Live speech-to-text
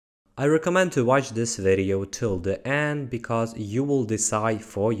I recommend to watch this video till the end because you will decide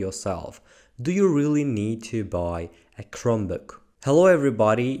for yourself. Do you really need to buy a Chromebook? Hello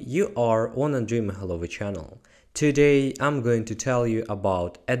everybody, you are on a Dream Hello channel. Today I'm going to tell you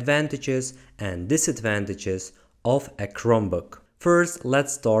about advantages and disadvantages of a Chromebook. First,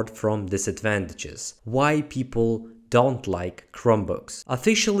 let's start from disadvantages. Why people don't like Chromebooks.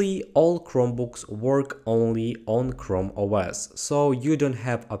 Officially, all Chromebooks work only on Chrome OS, so you don't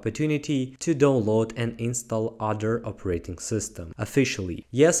have opportunity to download and install other operating system. Officially.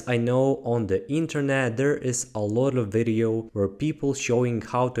 Yes, I know on the internet there is a lot of video where people showing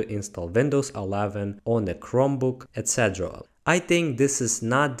how to install Windows 11 on a Chromebook, etc. I think this is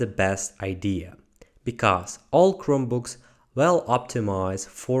not the best idea because all Chromebooks well optimized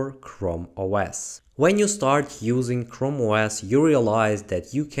for Chrome OS. When you start using Chrome OS, you realize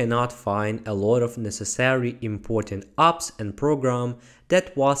that you cannot find a lot of necessary important apps and programs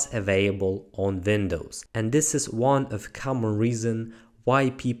that was available on Windows. And this is one of common reason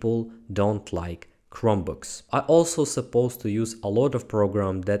why people don't like Chromebooks. I also supposed to use a lot of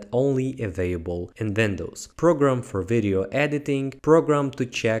programs that only available in Windows. Program for video editing, program to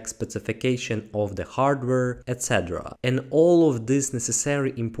check specification of the hardware, etc. And all of these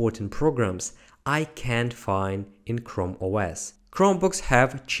necessary important programs I can't find in Chrome OS. Chromebooks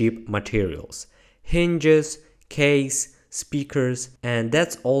have cheap materials, hinges, case, speakers, and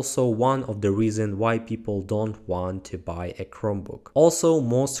that's also one of the reasons why people don't want to buy a Chromebook. Also,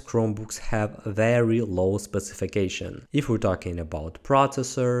 most Chromebooks have very low specification. If we're talking about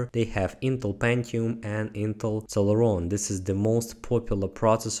processor, they have Intel Pentium and Intel Celeron. This is the most popular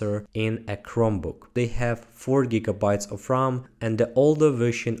processor in a Chromebook. They have 4 GB of RAM, and the older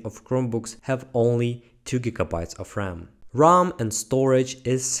version of Chromebooks have only 2 GB of RAM. RAM and storage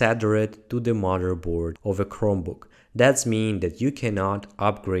is soldered to the motherboard of a Chromebook. That means that you cannot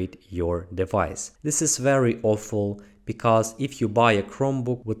upgrade your device. This is very awful because if you buy a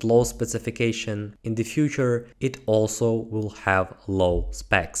Chromebook with low specification, in the future it also will have low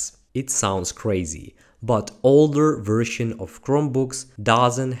specs. It sounds crazy, but older version of Chromebooks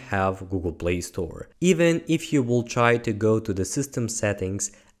doesn't have Google Play Store. Even if you will try to go to the system settings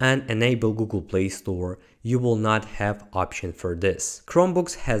and enable Google Play Store, you will not have option for this.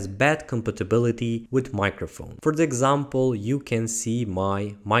 Chromebooks has bad compatibility with microphone. For the example, you can see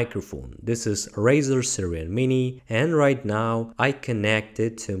my microphone. This is Razer Sirian Mini, and right now I connect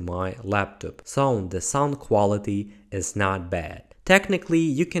it to my laptop. So the sound quality is not bad. Technically,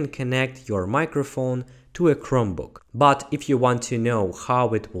 you can connect your microphone to a Chromebook, but if you want to know how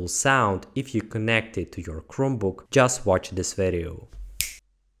it will sound if you connect it to your Chromebook, just watch this video.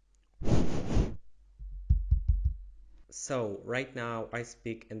 So right now I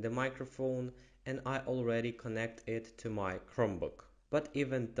speak in the microphone and I already connect it to my Chromebook. But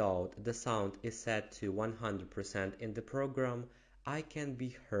even though the sound is set to 100% in the program, I can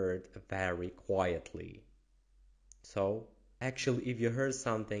be heard very quietly. So actually if you heard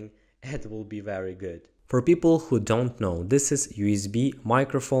something, it will be very good. For people who don't know, this is USB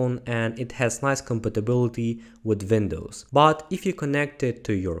microphone and it has nice compatibility with Windows. But if you connect it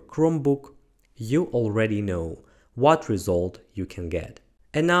to your Chromebook, you already know what result you can get.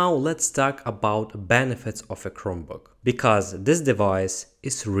 And now let's talk about benefits of a Chromebook, because this device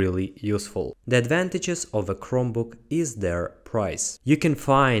is really useful. The advantages of a Chromebook is their price. You can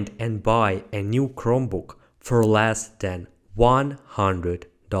find and buy a new Chromebook for less than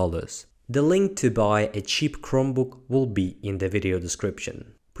 $100. The link to buy a cheap Chromebook will be in the video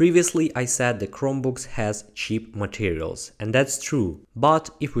description. Previously I said the Chromebooks has cheap materials, and that's true, but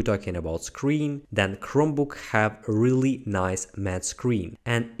if we're talking about screen, then Chromebook have a really nice matte screen,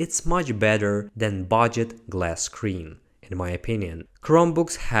 and it's much better than budget glass screen, in my opinion.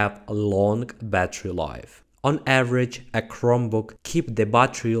 Chromebooks have a long battery life. On average, a Chromebook keep the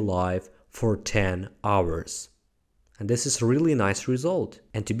battery life for 10 hours. And this is a really nice result.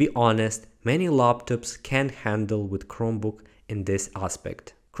 And to be honest, many laptops can't handle with Chromebook in this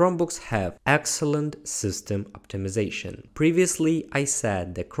aspect. Chromebooks have excellent system optimization. Previously, I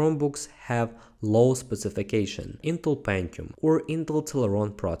said that Chromebooks have low specification, Intel Pentium or Intel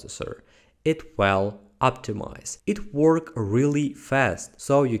Celeron processor. It well optimized. It work really fast,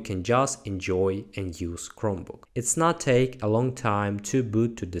 so you can just enjoy and use Chromebook. It's not take a long time to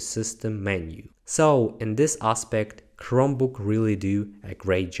boot to the system menu. So in this aspect, Chromebook really do a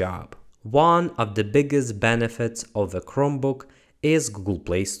great job. One of the biggest benefits of a Chromebook is Google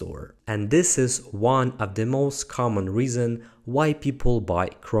Play Store. And this is one of the most common reasons why people buy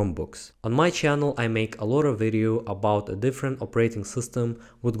Chromebooks. On my channel, I make a lot of video about a different operating system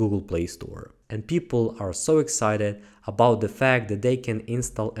with Google Play Store. And people are so excited about the fact that they can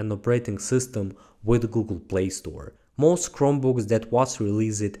install an operating system with Google Play Store. Most Chromebooks that was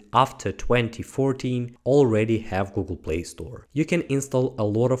released after 2014 already have Google Play Store. You can install a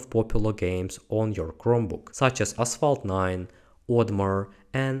lot of popular games on your Chromebook, such as Asphalt 9, Audemars,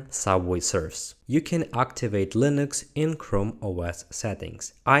 and Subway Surfers. You can activate Linux in Chrome OS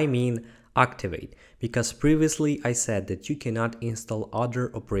settings. I mean activate, because previously I said that you cannot install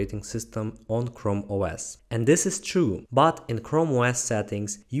other operating system on Chrome OS. And this is true, but in Chrome OS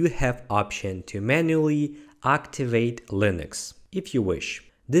settings you have option to manually activate Linux if you wish.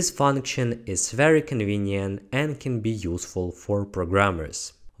 This function is very convenient and can be useful for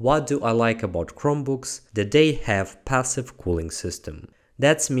programmers. What do I like about Chromebooks? That they have passive cooling system.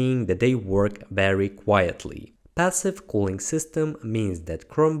 That means that they work very quietly. Passive cooling system means that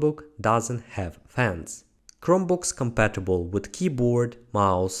Chromebook doesn't have fans. Chromebooks compatible with keyboard,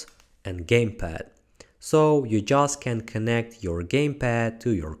 mouse, and gamepad. So you just can connect your gamepad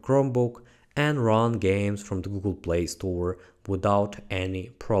to your Chromebook and run games from the Google Play Store without any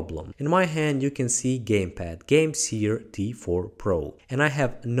problem. In my hand you can see gamepad GameSeer T4 Pro, and I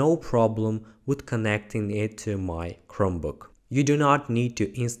have no problem with connecting it to my Chromebook. You do not need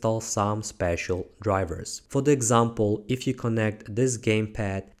to install some special drivers. For the example, if you connect this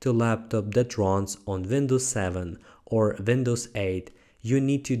gamepad to laptop that runs on Windows 7 or Windows 8, you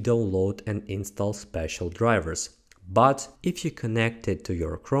need to download and install special drivers. But if you connect it to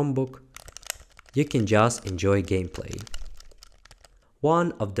your Chromebook, you can just enjoy gameplay.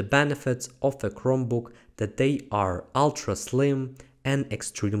 One of the benefits of a Chromebook that they are ultra slim and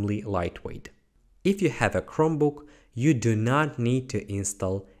extremely lightweight. If you have a Chromebook, you do not need to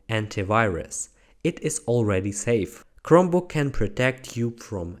install antivirus. It is already safe. Chromebook can protect you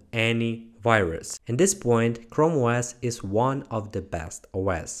from any virus. At this point, Chrome OS is one of the best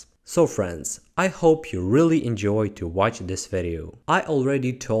OS. So friends, I hope you really enjoyed to watch this video. I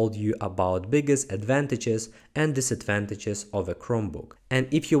already told you about biggest advantages and disadvantages of a Chromebook. And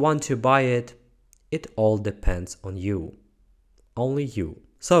if you want to buy it, it all depends on you. Only you.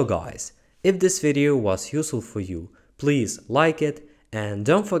 So guys, if this video was useful for you, please like it and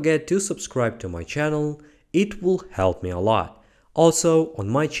don't forget to subscribe to my channel. It will help me a lot. Also, on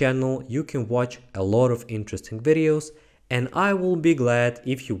my channel you can watch a lot of interesting videos, and I will be glad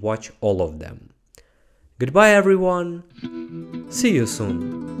if you watch all of them. Goodbye everyone, see you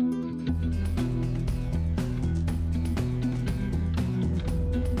soon.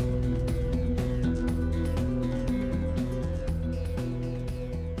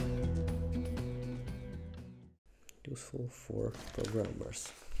 Useful for programmers.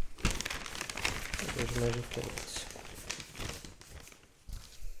 There's many things.